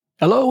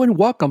Hello and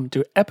welcome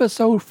to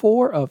episode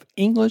 4 of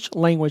English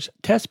Language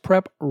Test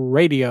Prep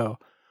Radio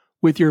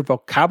with your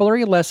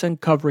vocabulary lesson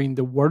covering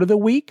the word of the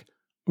week,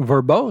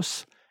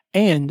 verbose,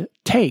 and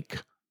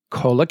take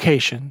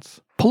collocations.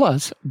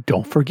 Plus,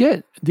 don't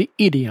forget the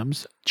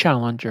idioms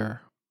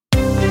challenger.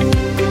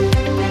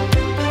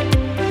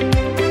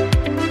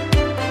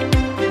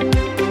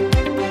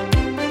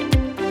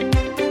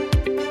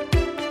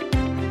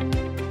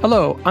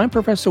 Hello, I'm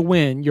Professor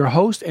Wynn, your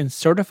host and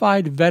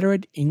certified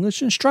veteran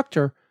English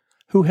instructor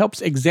who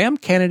helps exam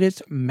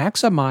candidates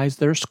maximize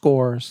their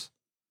scores.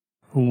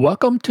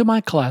 Welcome to my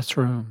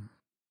classroom.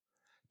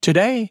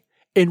 Today,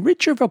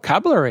 enrich your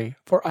vocabulary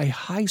for a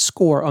high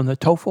score on the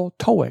TOEFL,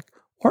 TOEIC,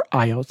 or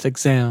IELTS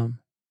exam.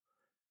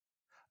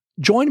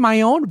 Join my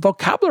own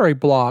vocabulary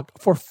blog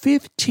for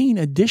 15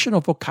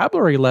 additional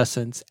vocabulary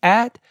lessons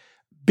at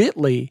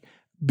bit.ly/vocab,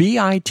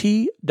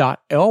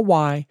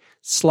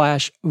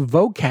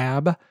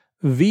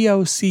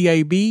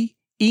 VOCAB,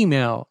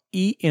 email,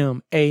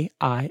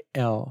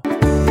 EMAIL.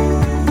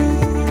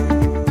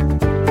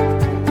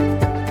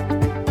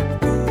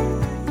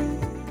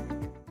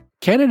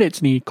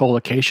 Candidates need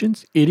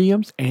collocations,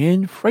 idioms,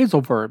 and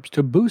phrasal verbs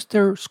to boost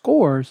their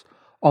scores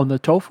on the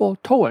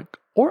TOEFL, TOEIC,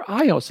 or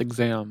IELTS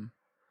exam.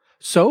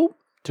 So,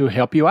 to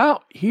help you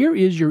out, here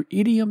is your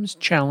idioms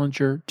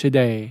challenger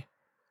today.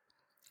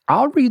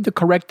 I'll read the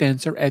correct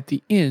answer at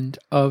the end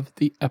of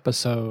the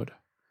episode.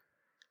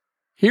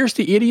 Here's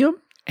the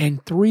idiom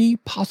and 3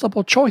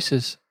 possible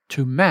choices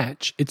to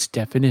match its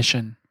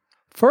definition.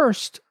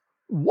 First,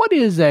 what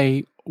is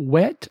a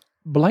wet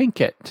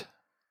blanket?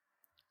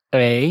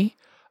 A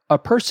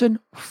person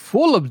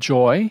full of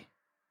joy.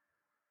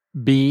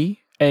 B,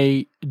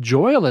 a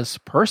joyless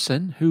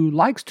person who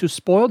likes to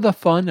spoil the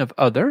fun of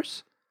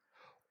others.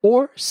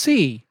 Or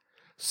C,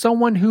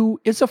 someone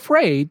who is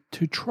afraid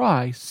to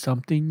try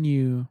something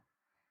new.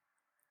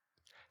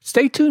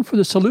 Stay tuned for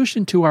the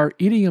solution to our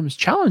idioms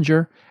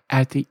challenger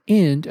at the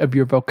end of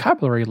your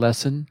vocabulary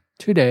lesson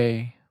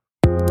today.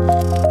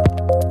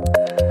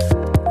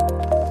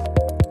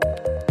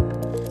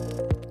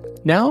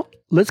 Now,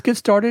 let's get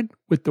started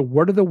with the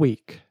word of the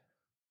week.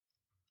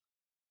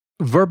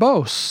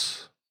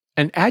 Verbose,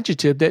 an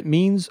adjective that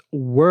means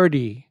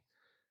wordy.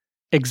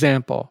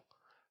 Example,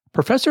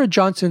 Professor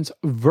Johnson's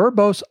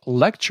verbose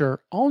lecture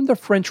on the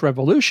French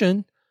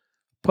Revolution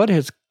put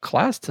his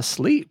class to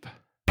sleep.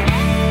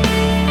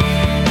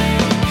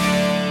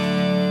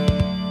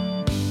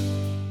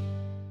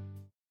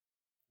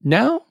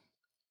 Now,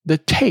 the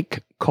take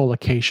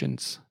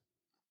collocations.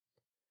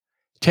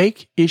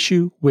 Take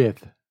issue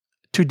with,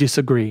 to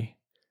disagree.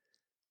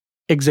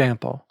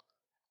 Example,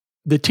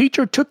 the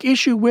teacher took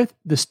issue with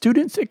the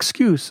student's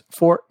excuse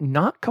for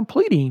not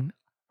completing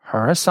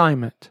her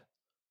assignment.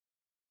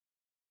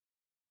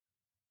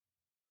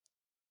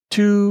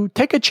 To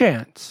take a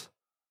chance.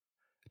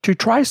 To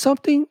try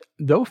something,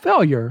 though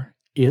failure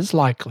is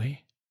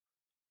likely.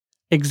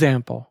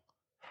 Example,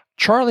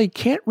 Charlie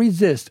can't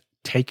resist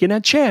taking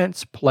a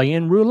chance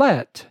playing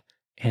roulette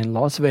in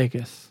Las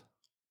Vegas.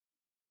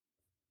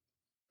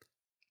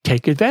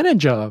 Take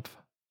advantage of.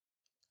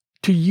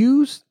 To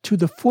use to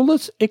the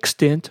fullest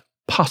extent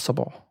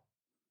possible.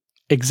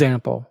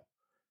 Example,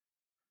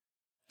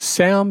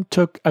 Sam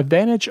took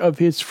advantage of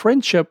his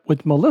friendship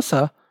with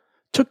Melissa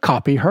to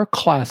copy her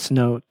class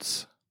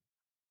notes.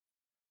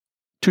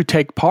 To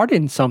take part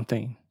in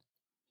something.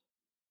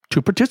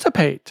 To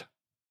participate.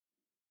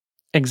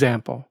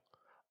 Example,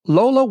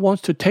 Lola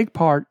wants to take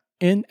part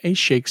in a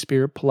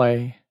Shakespeare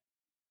play.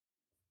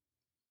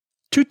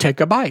 To take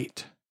a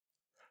bite.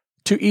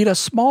 To eat a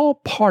small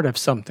part of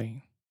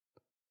something.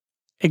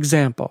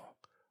 Example,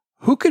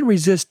 who can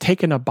resist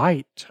taking a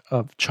bite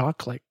of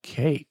chocolate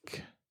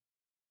cake?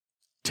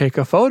 Take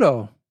a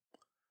photo.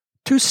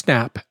 To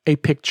snap a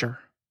picture.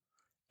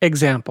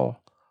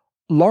 Example,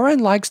 Lauren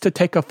likes to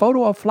take a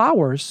photo of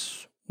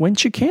flowers when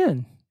she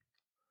can.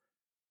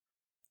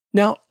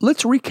 Now,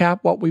 let's recap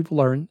what we've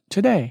learned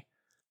today.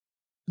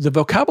 The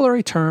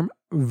vocabulary term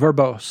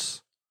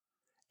verbose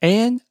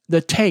and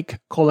the take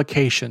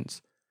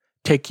collocations.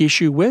 Take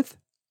issue with,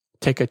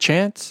 take a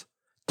chance,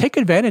 take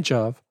advantage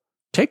of,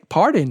 take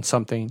part in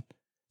something,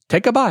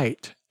 take a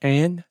bite,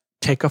 and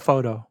take a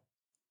photo.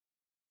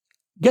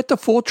 Get the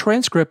full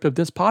transcript of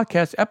this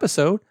podcast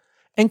episode,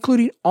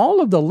 including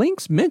all of the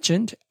links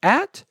mentioned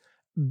at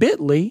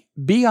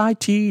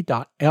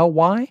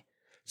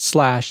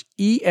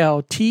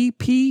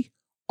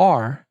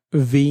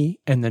bit.ly/ELTPR004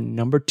 and the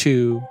number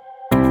 2.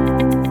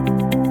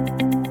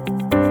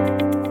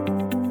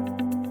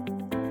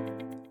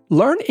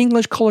 Learn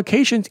English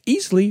collocations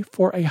easily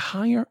for a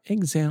higher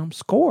exam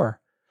score.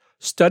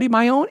 Study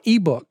my own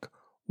ebook,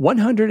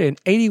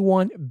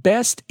 181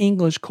 Best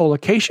English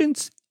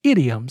Collocations,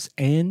 Idioms,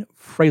 and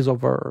Phrasal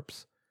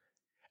Verbs.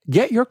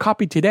 Get your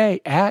copy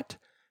today at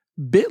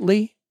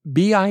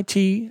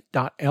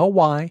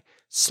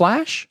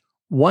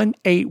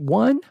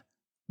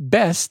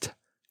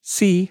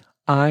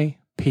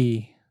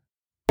bit.ly/181BEST-CIP.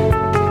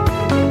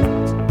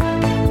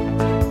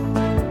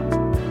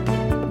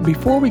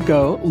 Before we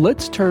go,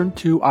 let's turn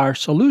to our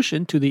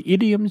solution to the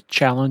idiom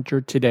challenger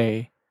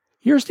today.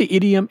 Here's the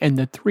idiom and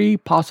the 3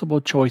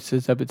 possible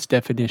choices of its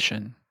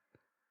definition.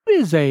 What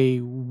is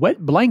a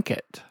wet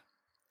blanket?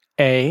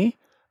 A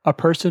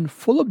person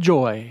full of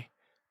joy.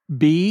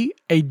 B,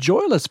 a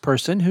joyless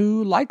person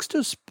who likes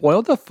to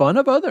spoil the fun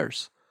of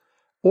others.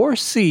 Or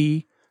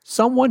C,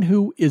 someone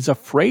who is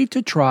afraid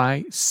to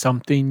try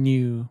something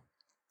new.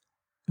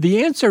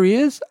 The answer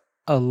is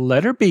a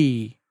letter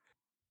B.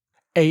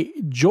 A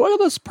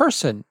joyless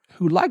person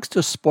who likes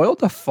to spoil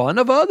the fun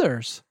of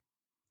others.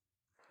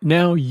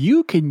 Now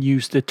you can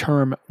use the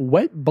term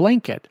wet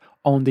blanket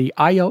on the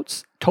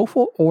IELTS,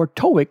 TOEFL, or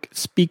TOEIC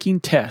speaking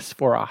test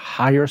for a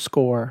higher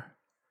score.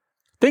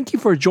 Thank you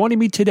for joining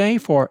me today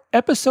for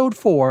episode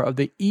 4 of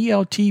the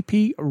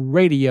ELTP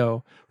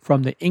Radio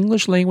from the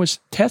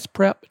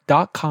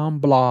EnglishLanguageTestPrep.com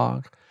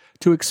blog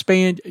to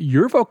expand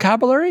your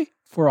vocabulary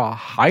for a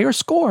higher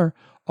score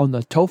on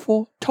the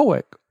TOEFL,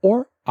 TOEIC,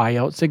 or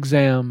IELTS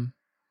exam.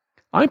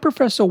 I'm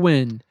Professor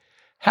Wynn.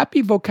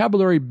 Happy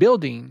vocabulary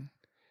building.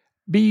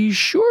 Be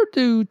sure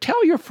to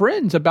tell your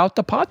friends about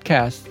the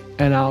podcast,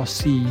 and I'll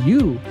see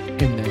you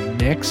in the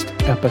next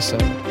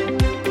episode.